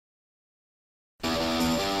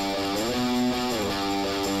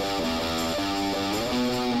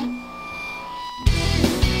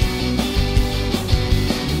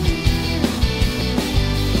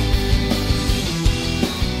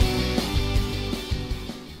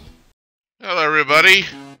everybody.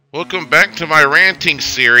 Welcome back to my ranting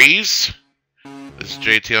series. This is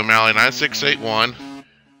JT O'Malley 9681.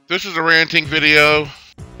 This is a ranting video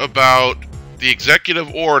about the Executive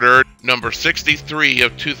Order number 63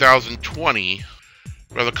 of 2020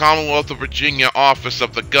 by the Commonwealth of Virginia Office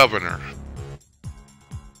of the Governor.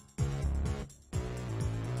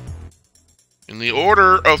 In the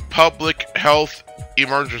Order of Public Health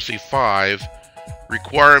Emergency 5,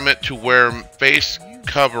 requirement to wear face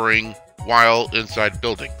covering while inside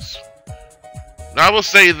buildings. Now, I will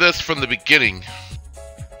say this from the beginning.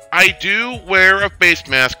 I do wear a face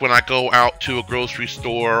mask when I go out to a grocery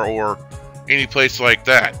store or any place like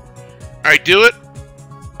that. I do it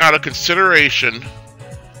out of consideration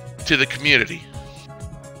to the community.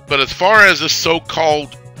 But as far as this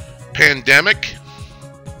so-called pandemic,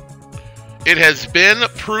 it has been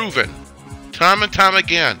proven time and time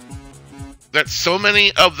again that so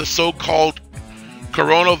many of the so-called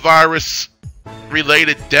coronavirus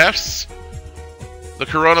related deaths, the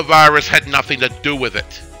coronavirus had nothing to do with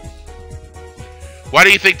it. Why do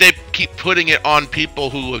you think they keep putting it on people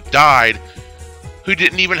who have died who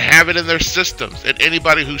didn't even have it in their systems? And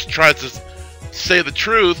anybody who tries to say the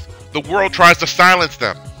truth, the world tries to silence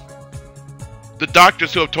them. The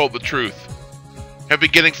doctors who have told the truth have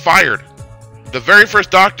been getting fired. The very first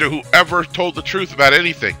doctor who ever told the truth about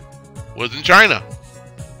anything was in China.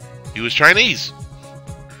 He was Chinese.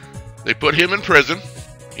 They put him in prison.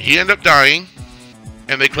 He ended up dying,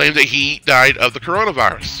 and they claimed that he died of the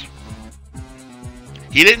coronavirus.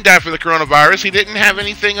 He didn't die from the coronavirus. He didn't have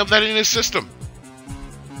anything of that in his system.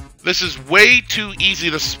 This is way too easy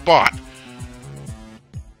to spot.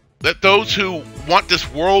 That those who want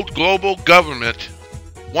this world global government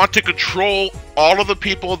want to control all of the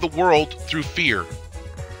people of the world through fear.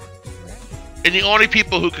 And the only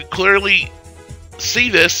people who can clearly see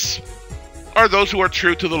this are those who are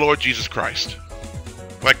true to the Lord Jesus Christ,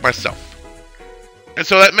 like myself. And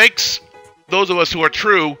so that makes those of us who are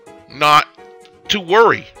true not to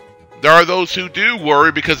worry. There are those who do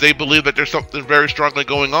worry because they believe that there's something very strongly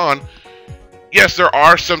going on. Yes, there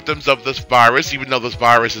are symptoms of this virus, even though this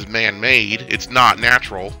virus is man-made. It's not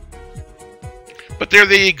natural. But they're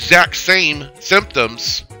the exact same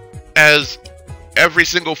symptoms as every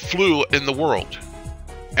single flu in the world,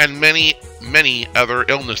 and many, many other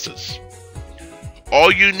illnesses. All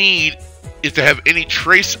you need is to have any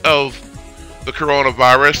trace of the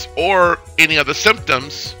coronavirus or any other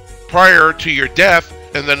symptoms prior to your death,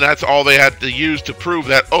 and then that's all they had to use to prove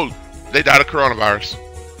that, oh, they died of coronavirus.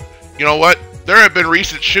 You know what? There have been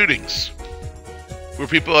recent shootings where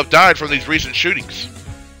people have died from these recent shootings.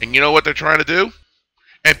 And you know what they're trying to do?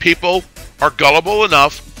 And people are gullible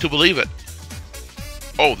enough to believe it.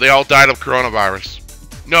 Oh, they all died of coronavirus.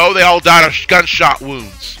 No, they all died of gunshot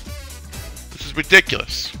wounds. This is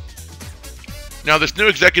ridiculous. Now, this new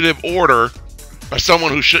executive order by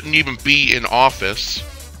someone who shouldn't even be in office,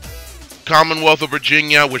 Commonwealth of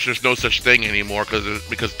Virginia, which there's no such thing anymore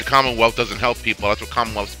because the Commonwealth doesn't help people. That's what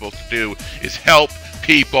Commonwealth's supposed to do, is help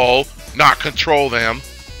people, not control them.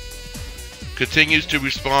 Continues to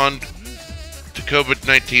respond to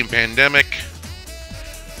COVID-19 pandemic.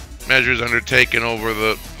 Measures undertaken over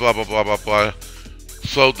the blah blah blah blah blah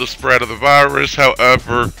slowed the spread of the virus.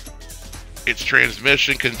 However, its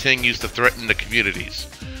transmission continues to threaten the communities.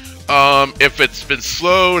 If it's been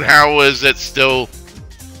slowed, how is it still?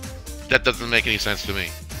 That doesn't make any sense to me.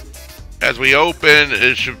 As we open,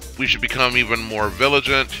 we should become even more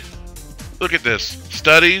vigilant. Look at this.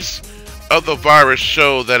 Studies of the virus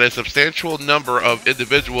show that a substantial number of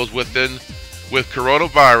individuals with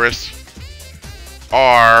coronavirus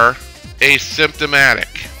are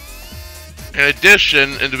asymptomatic. In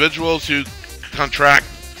addition, individuals who contract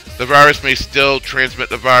the virus may still transmit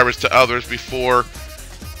the virus to others before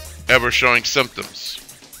ever showing symptoms.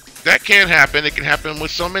 That can happen. It can happen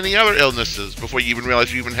with so many other illnesses before you even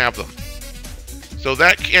realize you even have them. So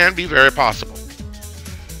that can be very possible.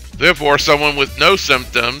 Therefore, someone with no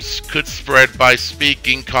symptoms could spread by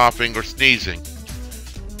speaking, coughing, or sneezing.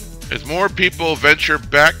 As more people venture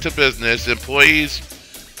back to business, employees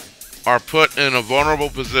are put in a vulnerable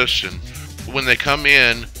position when they come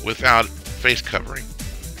in without face covering.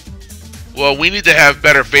 Well, we need to have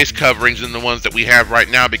better face coverings than the ones that we have right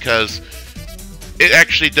now because it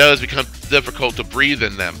actually does become difficult to breathe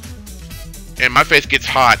in them. And my face gets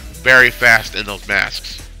hot very fast in those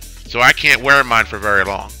masks. So I can't wear mine for very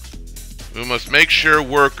long. We must make sure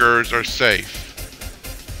workers are safe.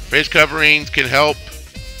 Face coverings can help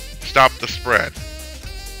stop the spread.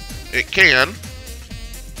 It can.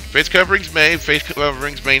 Face coverings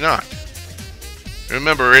may not.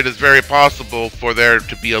 Remember, it is very possible for there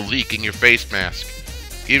to be a leak in your face mask.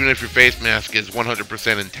 even if your face mask is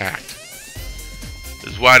 100% intact.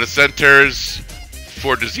 This is why the Centers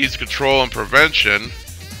for Disease Control and Prevention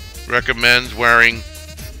recommends wearing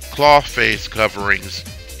cloth face coverings,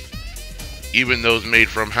 even those made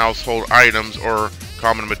from household items or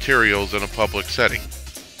common materials in a public setting.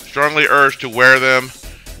 Strongly urged to wear them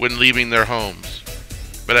when leaving their homes.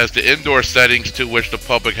 But as to indoor settings to which the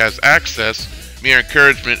public has access, mere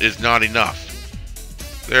encouragement is not enough.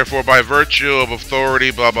 Therefore, by virtue of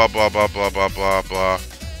authority, blah blah blah blah blah blah blah blah,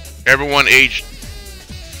 everyone aged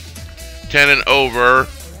 10 and over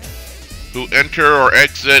who enter or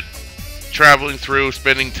exit, traveling through,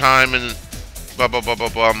 spending time in blah blah blah blah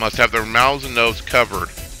blah must have their mouths and nose covered.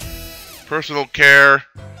 Personal care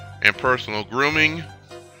and personal grooming,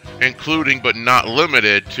 including but not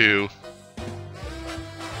limited to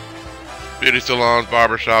beauty salons,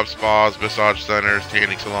 barbershops, spas, massage centers,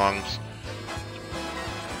 tanning salons,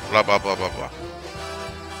 blah blah blah blah blah.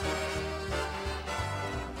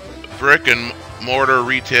 Brick and mortar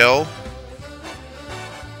retail,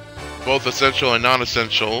 both essential and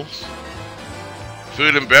non-essentials.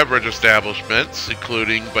 Food and beverage establishments,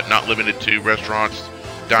 including but not limited to restaurants,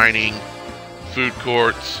 dining, food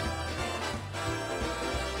courts,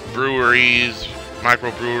 breweries,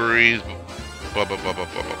 microbreweries, blah blah blah blah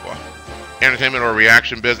blah blah blah. Entertainment or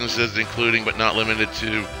reaction businesses, including but not limited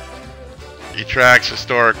to the tracks,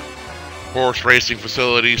 historic horse racing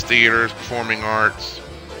facilities, theaters, performing arts,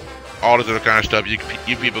 all this other kind of stuff.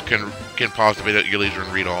 You people can pause the video at your leisure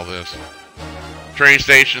and read all this. Train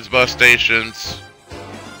stations, bus stations,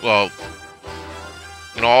 well,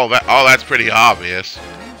 you know, all that's pretty obvious,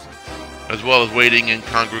 as well as waiting and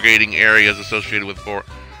congregating areas associated with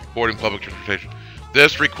boarding public transportation.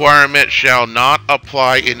 This requirement shall not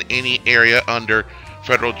apply in any area under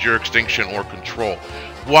federal jurisdiction or control.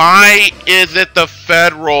 Why is it the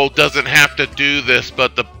federal doesn't have to do this,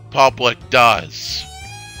 but the public does?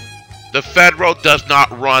 The federal does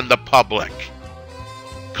not run the public.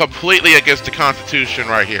 Completely against the Constitution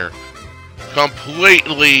right here.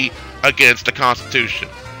 Completely against the Constitution.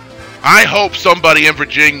 I hope somebody in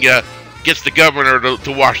Virginia gets the governor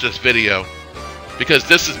to watch this video, because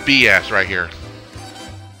this is BS right here.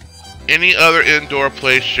 Any other indoor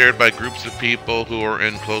place shared by groups of people who are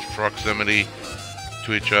in close proximity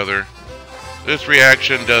to each other. This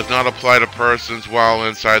reaction does not apply to persons while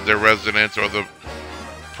inside their residence or the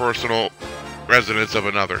personal residence of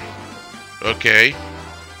another. Okay,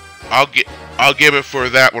 I'll give it for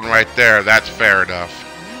that one right there. That's fair enough.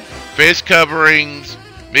 Face coverings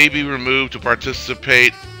may be removed to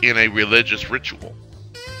participate in a religious ritual.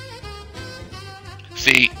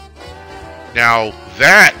 See, now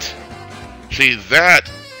that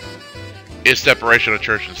is separation of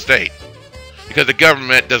church and state, because the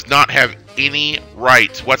government does not have any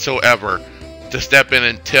rights whatsoever to step in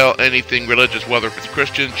and tell anything religious, whether it's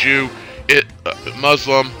Christian, Jew,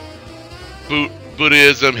 Muslim,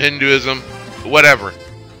 Buddhism, Hinduism, whatever.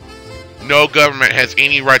 No government has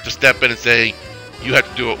any right to step in and say, you have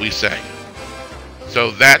to do what we say.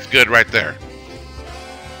 So that's good right there.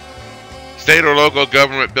 State or local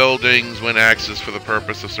government buildings when accessed for the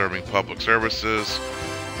purpose of serving public services,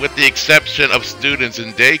 with the exception of students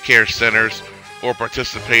in daycare centers or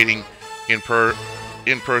participating in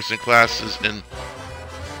in-person classes in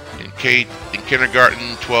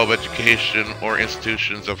kindergarten, 12 education, or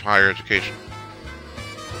institutions of higher education.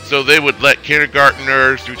 So they would let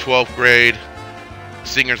kindergartners through 12th grade,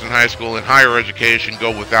 seniors in high school, and higher education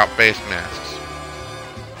go without face masks.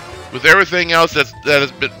 With everything else that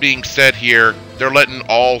has been being said here, they're letting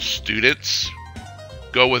all students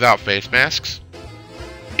go without face masks.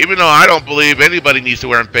 Even though I don't believe anybody needs to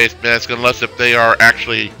wear a face mask unless if they are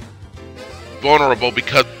actually vulnerable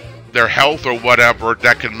because of their health or whatever,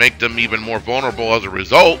 that can make them even more vulnerable as a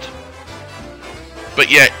result. But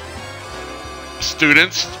yet,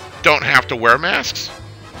 students don't have to wear masks.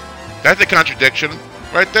 That's a contradiction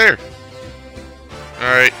right there.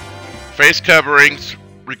 Alright, face coverings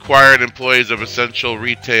required employees of essential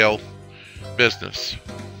retail business.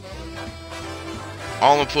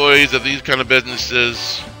 All employees of these kind of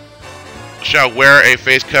businesses shall wear a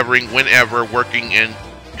face covering whenever working in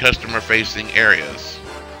customer-facing areas.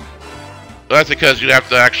 Well, that's because you have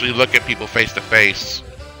to actually look at people face to face,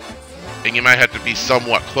 and you might have to be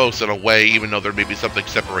somewhat close in a way, even though there may be something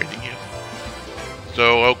separating you.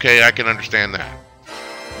 So, okay, I can understand that.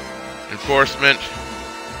 Enforcement.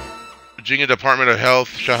 Virginia Department of Health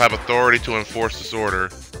shall have authority to enforce this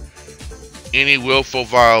order. Any willful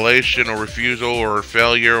violation or refusal or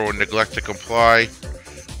failure or neglect to comply,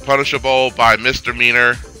 punishable by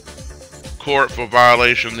misdemeanor, court for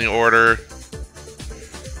violation of the order,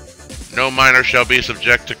 No minor shall be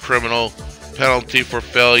subject to criminal penalty for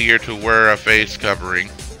failure to wear a face covering.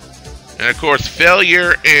 And of course,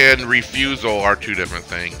 failure and refusal are two different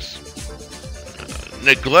things.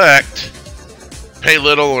 Neglect, pay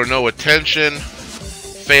little or no attention,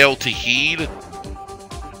 fail to heed.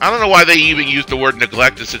 I don't know why they even use the word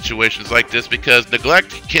neglect in situations like this, because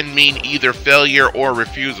neglect can mean either failure or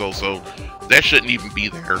refusal, so that shouldn't even be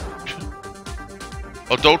there.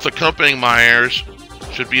 Adults accompanying minors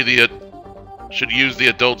should use the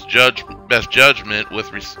adult's best judgment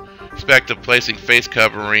with respect to placing face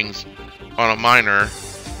coverings on a minor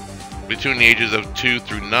between the ages of 2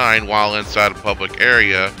 through 9 while inside a public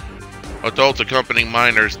area. Adults accompanying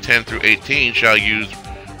minors 10 through 18 shall use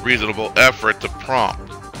reasonable effort to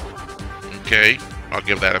prompt. Okay, I'll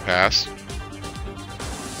give that a pass.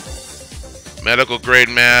 Medical grade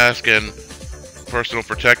mask and personal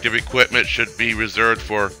protective equipment should be reserved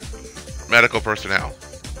for medical personnel.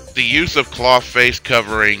 The use of cloth face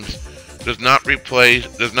coverings does not replace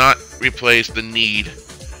the need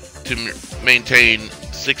to maintain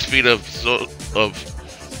 6 feet of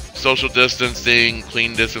social distancing,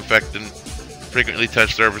 clean, disinfectant, frequently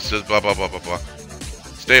touch surfaces, blah blah blah blah blah.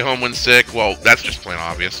 Stay home when sick. Well, that's just plain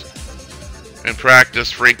obvious. And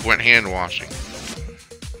practice frequent hand washing.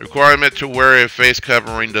 Requirement to wear a face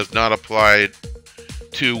covering does not apply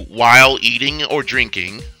to while eating or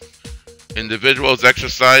drinking, individuals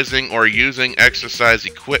exercising or using exercise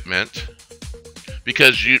equipment,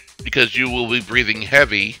 because you will be breathing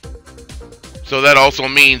heavy. So that also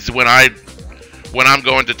means when I'm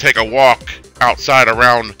going to take a walk outside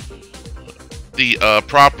around the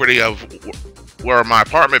property of where my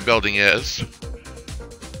apartment building is,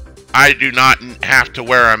 I do not have to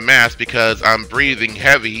wear a mask because I'm breathing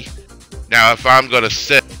heavy. Now, if I'm going to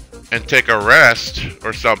sit and take a rest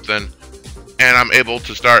or something, and I'm able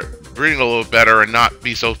to start breathing a little better and not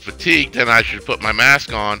be so fatigued, then I should put my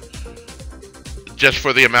mask on just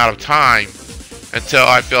for the amount of time until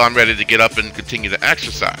I feel I'm ready to get up and continue to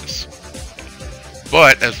exercise.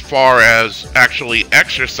 But as far as actually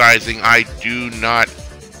exercising, I do not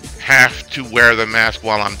have to wear the mask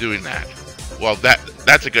while I'm doing that. Well,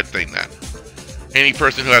 that's a good thing then. Any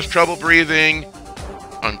person who has trouble breathing,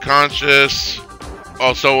 unconscious,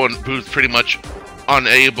 also who's pretty much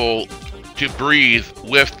unable to breathe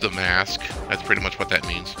with the mask, that's pretty much what that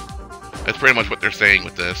means. That's pretty much what they're saying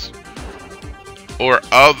with this. Or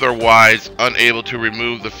otherwise unable to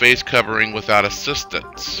remove the face covering without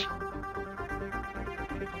assistance.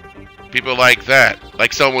 People like that,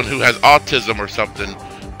 like someone who has autism or something,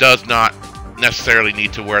 does not necessarily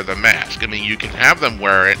need to wear the mask. I mean, you can have them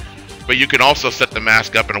wear it, but you can also set the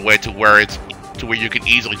mask up in a way to where you can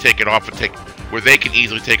easily take it off and where they can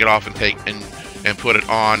easily take it off and put it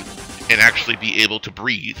on and actually be able to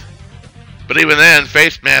breathe. But even then,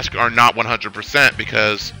 face masks are not 100%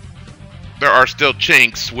 because there are still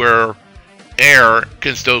chinks where air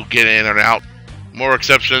can still get in and out. More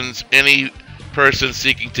exceptions: any person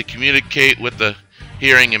seeking to communicate with the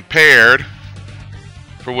hearing impaired,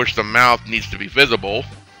 for which the mouth needs to be visible,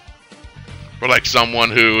 or like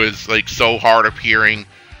someone who is like so hard of hearing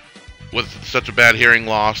with such a bad hearing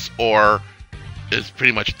loss or is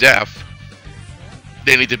pretty much deaf,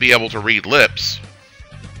 they need to be able to read lips,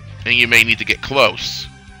 and you may need to get close,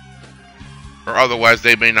 or otherwise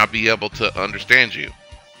they may not be able to understand you.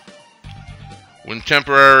 When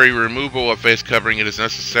temporary removal of face covering, it is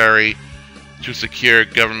necessary to secure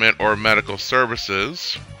government or medical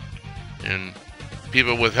services, and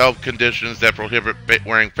people with health conditions that prohibit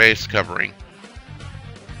wearing face covering.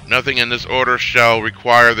 Nothing in this order shall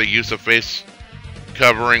require the use of face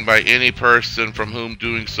covering by any person from whom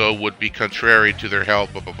doing so would be contrary to their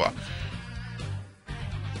health, blah blah blah.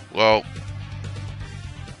 Well,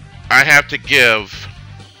 I have to give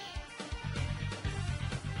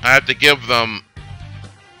them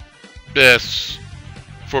this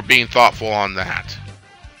for being thoughtful on that,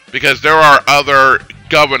 because there are other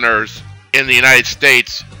governors in the United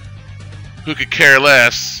States who could care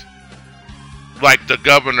less, like the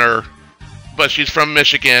governor, but she's from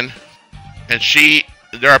Michigan, and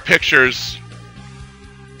there are pictures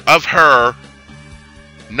of her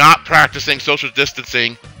not practicing social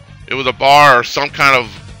distancing. It was a bar or some kind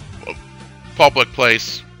of public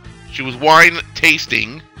place. She was wine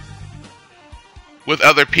tasting with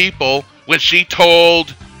other people when she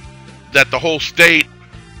told that the whole state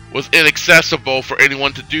was inaccessible for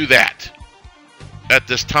anyone to do that. At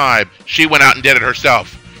this time, she went out and did it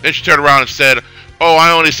herself. Then she turned around and said, "Oh,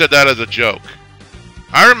 I only said that as a joke."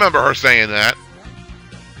 I remember her saying that.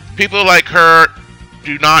 People like her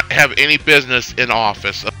do not have any business in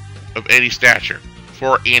office of any stature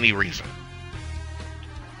for any reason.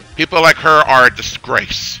 People like her are a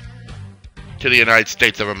disgrace to the United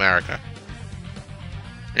States of America.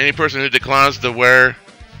 Any person who declines to wear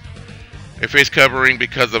a face covering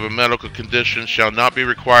because of a medical condition shall not be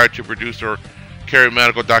required to produce or carry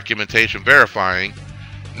medical documentation verifying,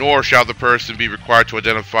 nor shall the person be required to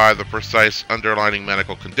identify the precise underlying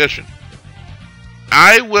medical condition.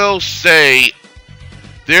 I will say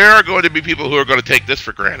there are going to be people who are going to take this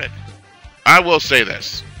for granted. I will say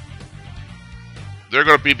this. There are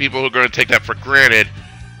going to be people who are going to take that for granted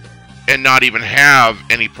and not even have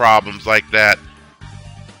any problems like that,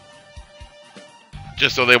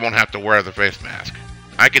 just so they won't have to wear the face mask.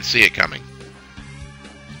 I can see it coming.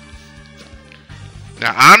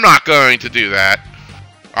 Now, I'm not going to do that.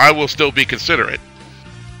 I will still be considerate.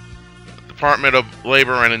 Department of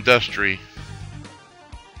Labor and Industry.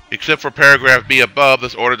 Except for paragraph B above,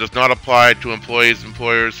 this order does not apply to employees,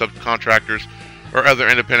 employers, subcontractors, or other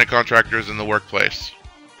independent contractors in the workplace.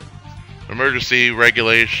 Emergency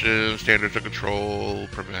regulations, standards of control,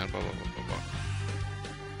 prevent, blah, blah, blah, blah,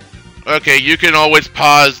 blah. Okay, you can always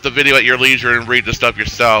pause the video at your leisure and read the stuff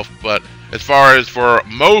yourself, but as far as for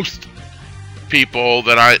most people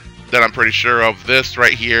that I'm pretty sure of, this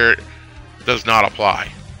right here does not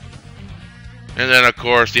apply. And then of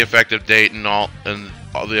course the effective date and all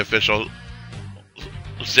the official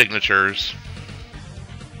signatures.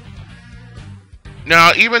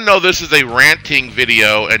 Now, even though this is a ranting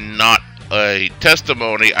video and not a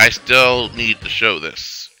testimony, I still need to show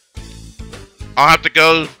this. I'll have to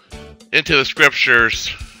go into the scriptures.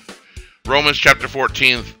 Romans chapter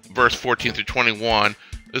 14, verse 14 through 21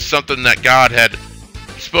 is something that God had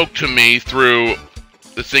spoke to me through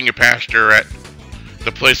the senior pastor at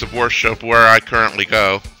the place of worship where I currently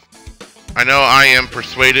go. I know I am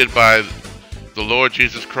persuaded by the Lord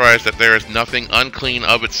Jesus Christ that there is nothing unclean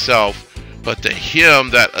of itself, but to him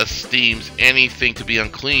that esteems anything to be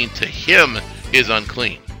unclean, to him is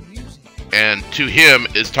unclean. And to him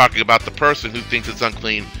is talking about the person who thinks it's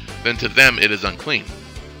unclean, then to them it is unclean.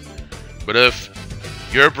 But if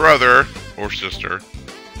your brother or sister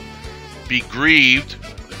be grieved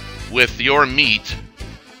with your meat,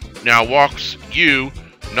 now walks you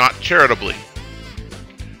not charitably.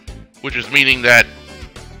 Which is meaning that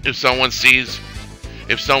if someone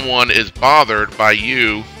is bothered by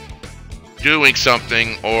you doing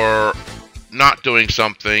something or not doing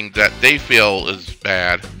something that they feel is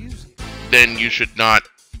bad, then you should not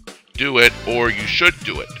do it, or you should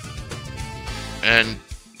do it. And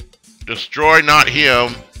destroy not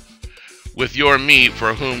him with your meat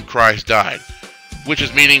for whom Christ died. Which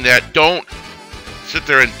is meaning that don't sit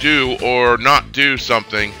there and do or not do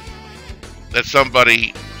something that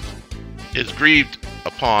somebody is grieved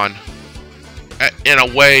upon in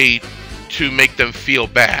a way to make them feel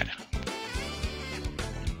bad.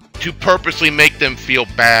 To purposely make them feel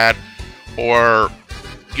bad, or,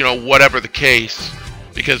 you know, whatever the case,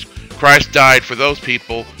 because Christ died for those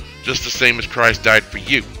people just the same as Christ died for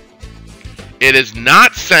you. It is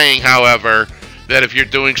not saying, however, that if you're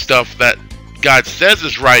doing stuff that God says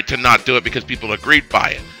is right, to not do it because people are grieved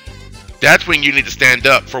by it. That's when you need to stand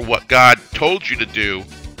up for what God told you to do,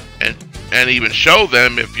 and even show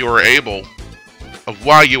them, if you're able, of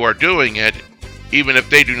why you are doing it, even if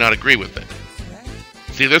they do not agree with it.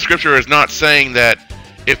 See, this scripture is not saying that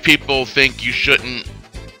if people think you shouldn't,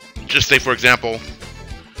 just say for example,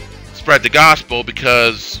 spread the gospel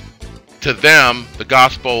because to them the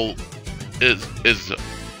gospel is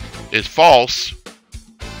false.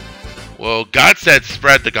 Well, God said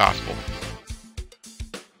spread the gospel.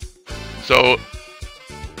 So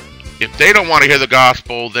if they don't want to hear the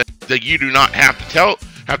gospel, then you do not have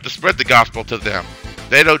to spread the gospel to them.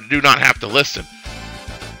 They do not have to listen.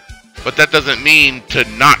 But that doesn't mean to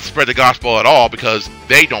not spread the gospel at all because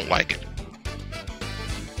they don't like it.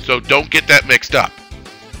 So don't get that mixed up.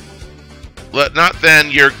 Let not then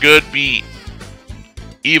your good be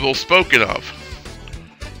evil spoken of.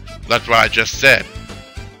 That's what I just said.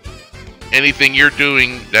 Anything you're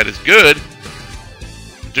doing that is good,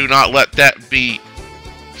 do not let that be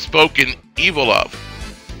spoken evil of.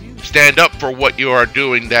 Stand up for what you are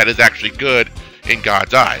doing that is actually good in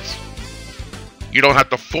God's eyes. You don't have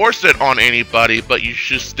to force it on anybody, but you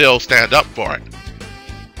should still stand up for it.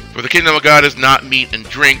 For the kingdom of God is not meat and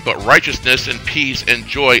drink, but righteousness and peace and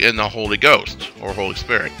joy in the Holy Ghost, or Holy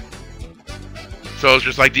Spirit. So it's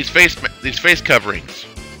just like these face coverings.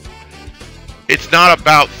 It's not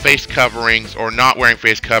about face coverings or not wearing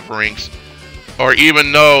face coverings, or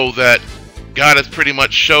even though that God has pretty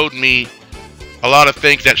much showed me a lot of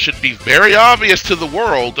things that should be very obvious to the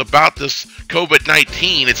world about this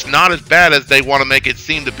COVID-19. It's not as bad as they want to make it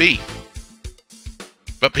seem to be.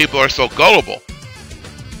 But people are so gullible.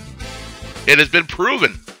 It has been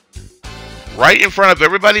proven right in front of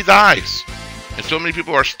everybody's eyes. And so many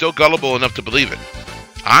people are still gullible enough to believe it.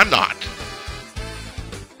 I'm not.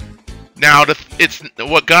 Now, it's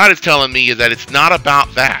what God is telling me is that it's not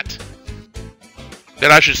about that.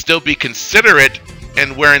 That I should still be considerate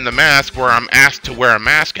and wearing the mask where I'm asked to wear a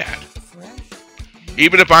mask at.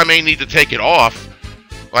 Even if I may need to take it off,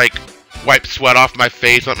 like wipe sweat off my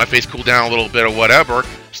face, let my face cool down a little bit or whatever,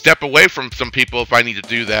 step away from some people if I need to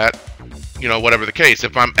do that, you know, whatever the case.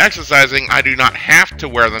 If I'm exercising, I do not have to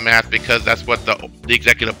wear the mask because that's what the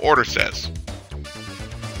executive order says.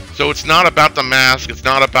 So it's not about the mask, it's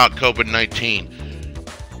not about COVID-19.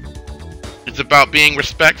 It's about being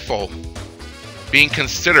respectful, being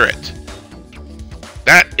considerate.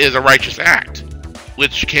 That is a righteous act,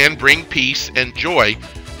 which can bring peace and joy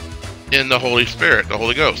in the Holy Spirit, the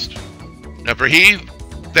Holy Ghost. Now, for he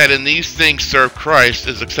that in these things serve Christ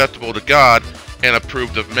is acceptable to God and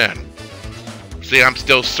approved of men. See, I'm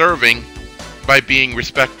still serving by being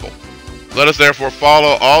respectful. Let us therefore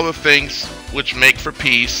follow all the things which make for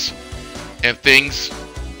peace, and things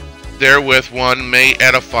therewith one may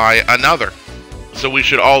edify another. So we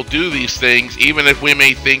should all do these things, even if we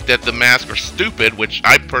may think that the masks are stupid, which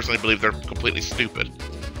I personally believe they're completely stupid.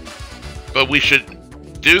 But we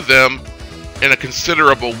should do them in a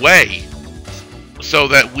considerable way, so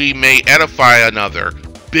that we may edify another,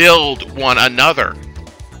 build one another.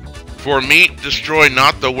 For meat destroy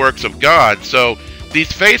not the works of God. So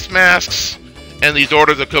these face masks and these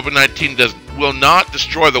orders of COVID-19 will not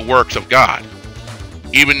destroy the works of God.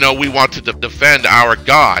 Even though we want to defend our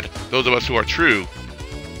God, those of us who are true.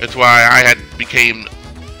 That's why I became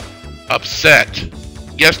upset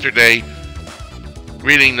yesterday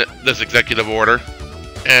reading this executive order.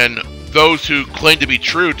 And those who claim to be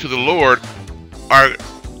true to the Lord are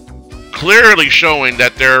clearly showing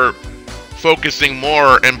that they're focusing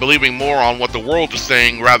more and believing more on what the world is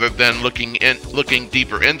saying rather than looking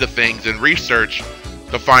deeper into things and research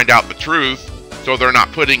to find out the truth. So they're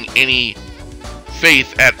not putting any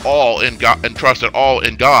faith at all in God and trust at all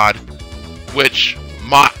in God, which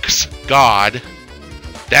mocks God.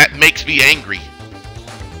 That makes me angry.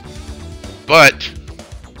 But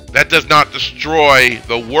that does not destroy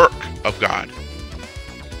the work of God.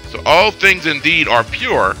 So all things indeed are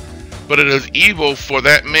pure, but it is evil for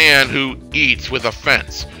that man who eats with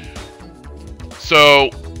offense. So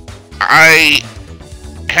I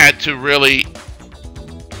had to really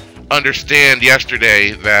understand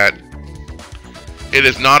yesterday that it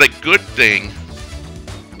is not a good thing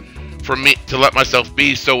for me to let myself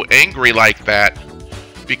be so angry like that,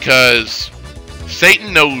 because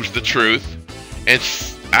Satan knows the truth, and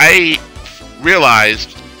I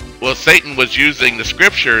realized, well, Satan was using the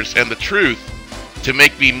scriptures and the truth to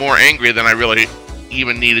make me more angry than I really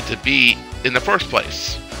even needed to be in the first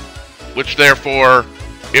place. Which therefore,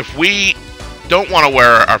 if we don't want to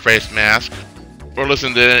wear our face mask or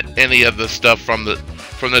listen to any of the stuff from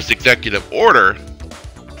this executive order,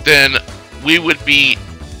 then we would be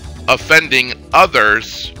offending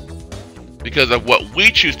others because of what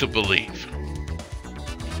we choose to believe.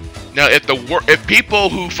 Now, if people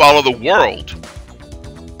who follow the world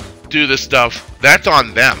do this stuff, that's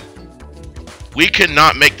on them. We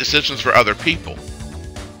cannot make decisions for other people,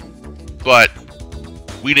 but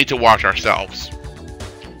we need to watch ourselves.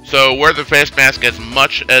 So wear the face mask as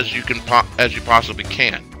much as you possibly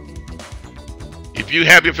can. If you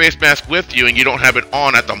have your face mask with you and you don't have it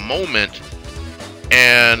on at the moment,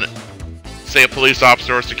 and say a police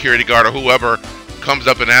officer or security guard or whoever comes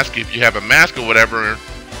up and asks you if you have a mask or whatever,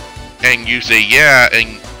 and you say yeah,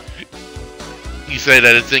 and you say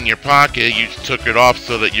that it's in your pocket, you took it off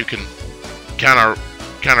so that you can kind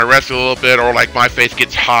of rest a little bit, or like my face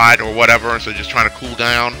gets hot or whatever, so just trying to cool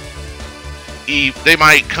down. They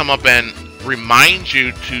might come up and remind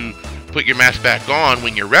you to put your mask back on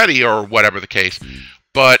when you're ready or whatever the case.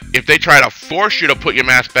 But if they try to force you to put your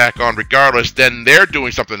mask back on regardless, then they're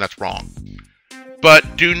doing something that's wrong.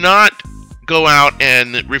 But do not go out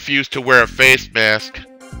and refuse to wear a face mask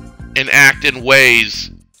and act in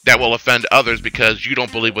ways that will offend others because you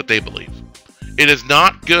don't believe what they believe. It is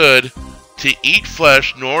not good to eat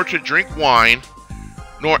flesh, nor to drink wine,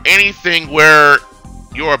 nor anything where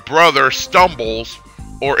your brother stumbles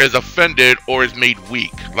or is offended or is made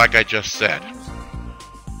weak, like I just said.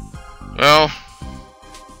 Well,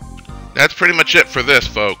 that's pretty much it for this,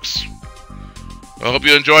 folks. I hope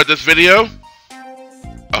you enjoyed this video.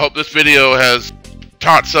 I hope this video has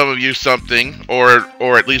taught some of you something, or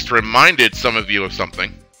at least reminded some of you of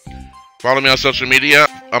something. Follow me on social media,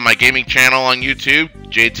 on my gaming channel on YouTube,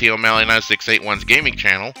 JT O'Malley 9681's gaming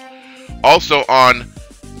channel. Also on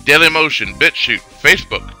Dailymotion, BitChute,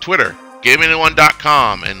 Facebook, Twitter,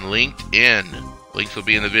 GameAnyone.com, and LinkedIn. Links will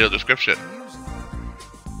be in the video description.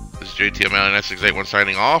 This is JTMLNS681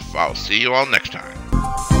 signing off. I'll see you all next time.